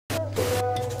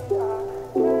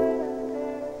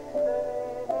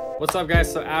What's up,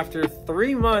 guys? So after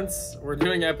 3 months, we're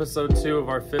doing episode 2 of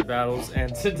our Fit Battles,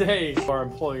 and today our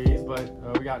employees, but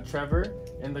we got Trevor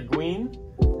in the Gween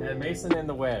and Mason in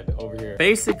the Wed over here.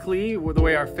 Basically, the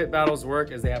way our Fit Battles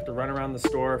work is they have to run around the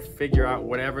store, figure out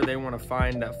whatever they want to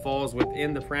find that falls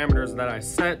within the parameters that I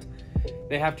set.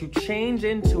 They have to change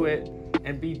into it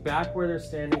and be back where they're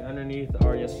standing underneath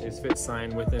our Yesterday's Fit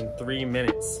sign within 3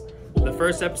 minutes. The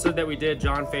first episode that we did,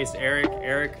 John faced Eric.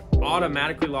 Eric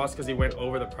automatically lost because he went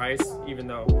over the price, even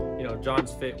though, you know,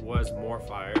 John's fit was more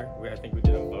fire. I think we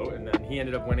did a vote, and then he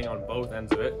ended up winning on both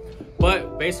ends of it.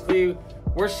 But basically,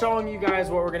 we're showing you guys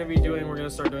what we're going to be doing. We're going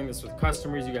to start doing this with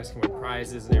customers. You guys can win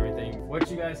prizes and everything. What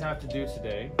you guys have to do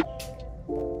today,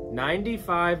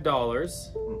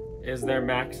 $95 is their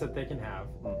max that they can have.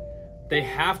 They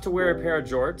have to wear a pair of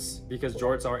jorts because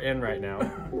jorts are in right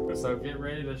now. So get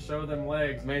ready to show them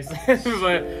legs, Mason.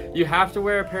 But you have to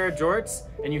wear a pair of jorts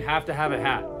and you have to have a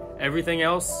hat. Everything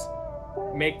else,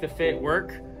 make the fit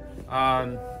work.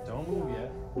 Don't move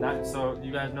yet. So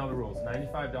you guys know the rules.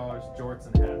 $95, jorts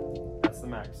and hat. That's the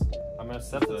max. I'm gonna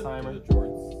set the timer. Do the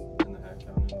jorts and the hat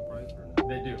count in the price or not?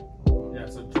 They do. Yeah,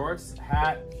 so jorts,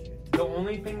 hat. The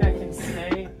only thing that can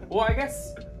stay, well, I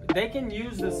guess, they can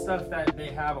use the stuff that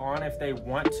they have on if they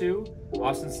want to.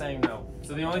 Austin's saying no.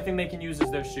 So the only thing they can use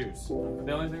is their shoes.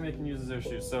 The only thing they can use is their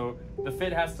shoes. So the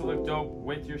fit has to look dope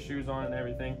with your shoes on and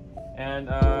everything. And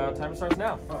timer starts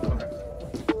now. Oh, okay.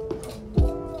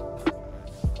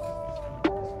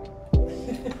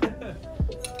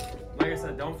 Like I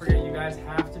said, don't forget, you guys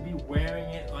have to be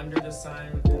wearing it under the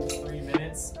sign within 3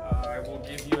 minutes. I will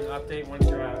give you an update once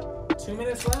you're at 2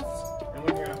 minutes left and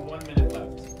when you're at 1 minute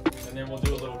left. And then we'll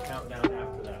do a little countdown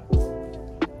after that.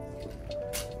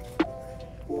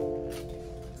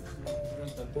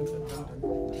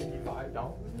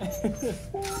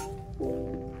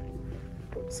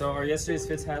 So our Yesterday's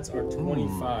Fits hats are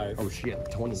 $25. Oh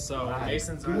shit, 20. So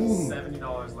Mason's got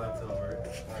 $70 left over.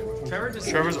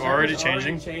 Trevor's already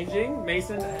changing.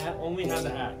 Mason only has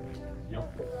a hat.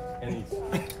 Yep. And these.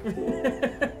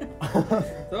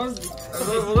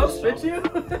 Will those fit you?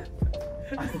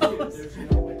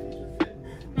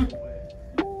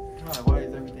 Why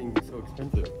is everything so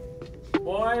expensive?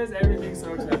 Why is everything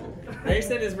so expensive?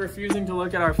 Mason is refusing to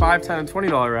look at our $5, $10, and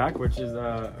 $20 rack, which is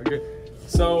good.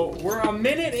 So we're a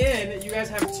minute in. You guys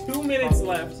have 2 minutes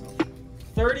left.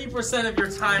 30% of your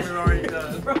time is already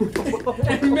done.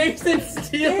 And Mason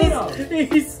steals.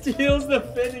 He steals the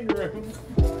fitting room.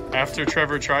 After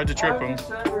Trevor tried to trip him.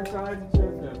 Trevor tried to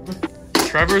trip him.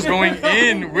 Trevor's going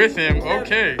in with him.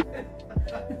 Okay.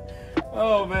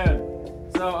 Oh man.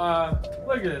 So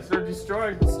look at this. We're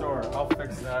destroying the store. I'll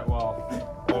fix that while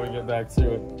we get back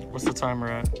to it. What's the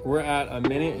timer at? We're at 1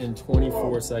 minute and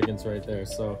 24 seconds right there.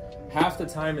 So half the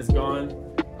time is gone.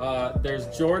 There's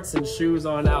jorts and shoes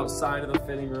on outside of the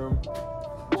fitting room.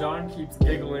 John keeps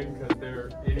giggling because they're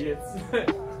idiots.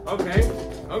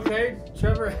 Okay.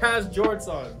 Trevor has jorts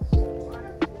on.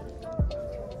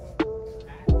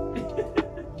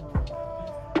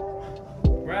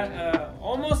 We're at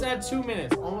almost at 2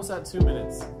 minutes.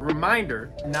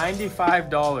 Reminder,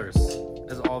 $95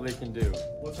 is all they can do.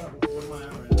 What am I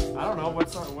at right now? I don't know.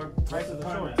 What price is the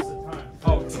Time. shorts?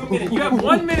 Oh, 2 minutes. You have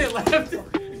 1 minute left.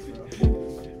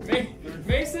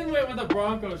 Mason went with a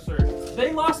Broncos shirt.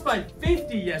 They lost by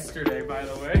 50 yesterday, by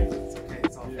the way. It's okay.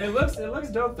 It's all good. It looks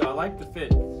dope though. I like the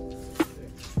fit.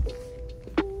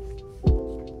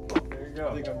 There you I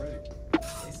go. think I'm ready.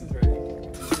 Mason's ready.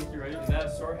 You think you're ready? Is that a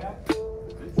store hat?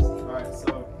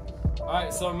 All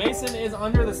right. So Mason is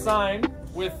under the sign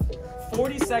with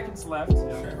 40 seconds left.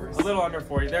 A little under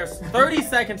 40. There's 30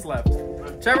 seconds left.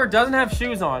 Trevor doesn't have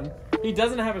shoes on. He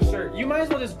doesn't have a shirt. You might as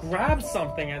well just grab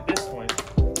something at this point.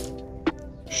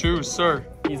 Shoes, sir.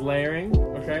 He's layering.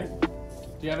 Okay. Do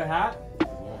you have a hat?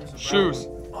 Shoes.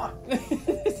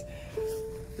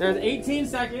 There's 18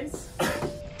 seconds.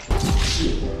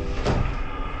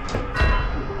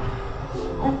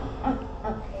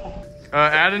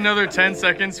 Add another 10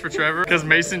 seconds for Trevor because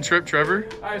Mason tripped Trevor.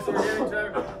 All right, so we're getting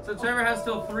Trevor. So Trevor has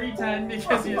still 3:10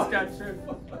 because he just got tripped.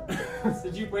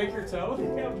 Did you break your toe?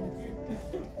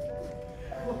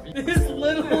 This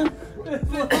little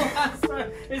last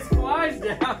one, it flies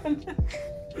down.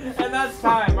 And that's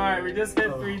time. All right, we just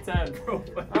hit 3:10. All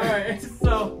right,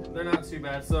 so they're not too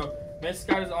bad. So Mitch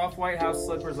got his off-white house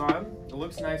slippers on. It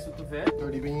looks nice with the fit.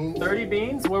 30 beans. 30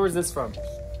 beans. Where was this from?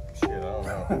 Shit, I don't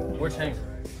know. Which thing?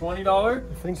 $20. I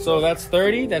think So that's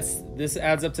 30. This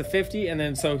adds up to 50, and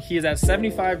then so he is at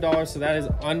 $75. So that is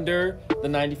under the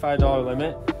 $95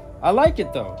 limit. I like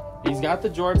it though. He's got the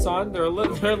jorts on. They're a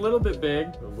little bit big.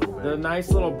 A little the nice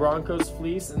little Broncos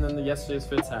fleece, and then the yesterday's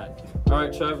Fits hat. All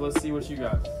right, Trev, let's see what you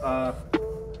got.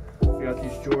 We got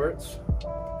these jorts,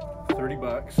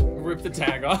 $30. Rip the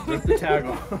tag off. Rip the tag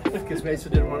off because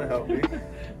Mason didn't want to help me.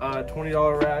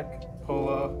 $20 rack,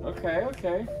 polo,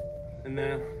 Okay. and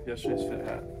then yesterday's Fit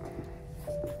hat.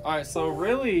 All right, so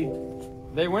really,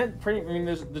 they went pretty. I mean,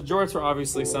 the jorts were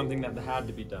obviously something that had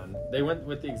to be done. They went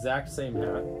with the exact same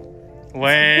hat.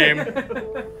 Lame.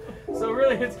 So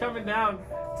really, it's coming down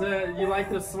to you like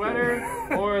the sweater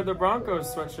or the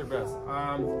Broncos sweatshirt best.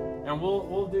 And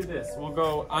we'll do this. We'll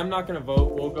go. I'm not gonna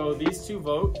vote. We'll go. These two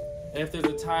vote, and if there's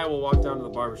a tie, we'll walk down to the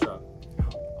barbershop.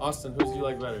 Austin, who do you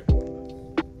like better?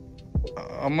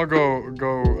 I'm gonna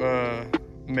go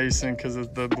Mason because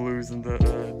of the blues and the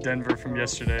Denver from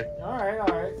yesterday. All right,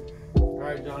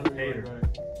 John. Who do you like better?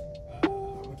 I'm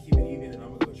gonna keep it even, and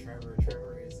I'm gonna go Trevor.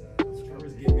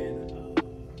 Trevor's giving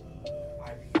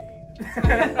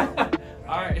IPA.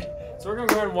 All right, so we're gonna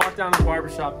go ahead and walk down to the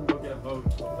barbershop and go get a vote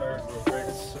third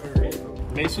real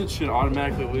quick. Mason should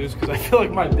automatically lose because I feel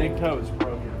like my big toe is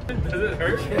broken. Does it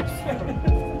hurt?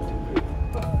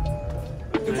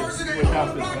 Which house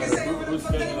is better? Who's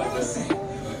scheduled like this?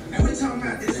 And we're talking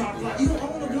about this off like you don't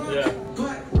own a gun, Yeah.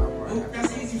 but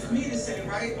that's easy for me to say,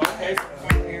 right? Okay.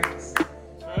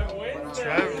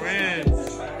 Trev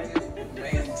wins.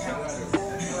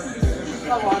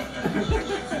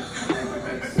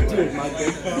 Dude, my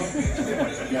big toe.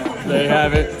 There you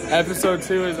have it. Episode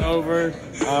 2 is over.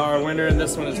 Our winner in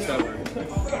this one is Trevor.